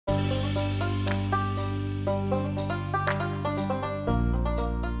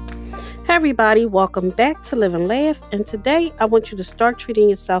Hey everybody, welcome back to Live and Laugh, and today I want you to start treating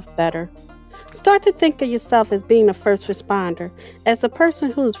yourself better. Start to think of yourself as being a first responder, as a person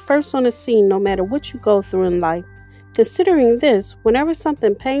who is first on the scene no matter what you go through in life. Considering this, whenever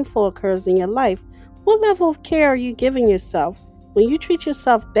something painful occurs in your life, what level of care are you giving yourself? When you treat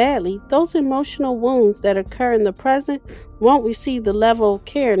yourself badly, those emotional wounds that occur in the present won't receive the level of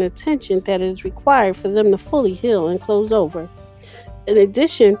care and attention that is required for them to fully heal and close over. In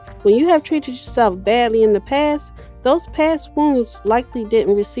addition, when you have treated yourself badly in the past, those past wounds likely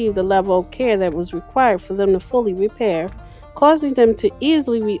didn't receive the level of care that was required for them to fully repair, causing them to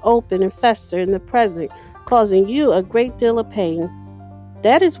easily reopen and fester in the present, causing you a great deal of pain.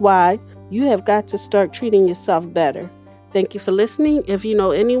 That is why you have got to start treating yourself better. Thank you for listening. If you know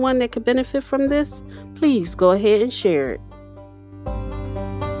anyone that could benefit from this, please go ahead and share it.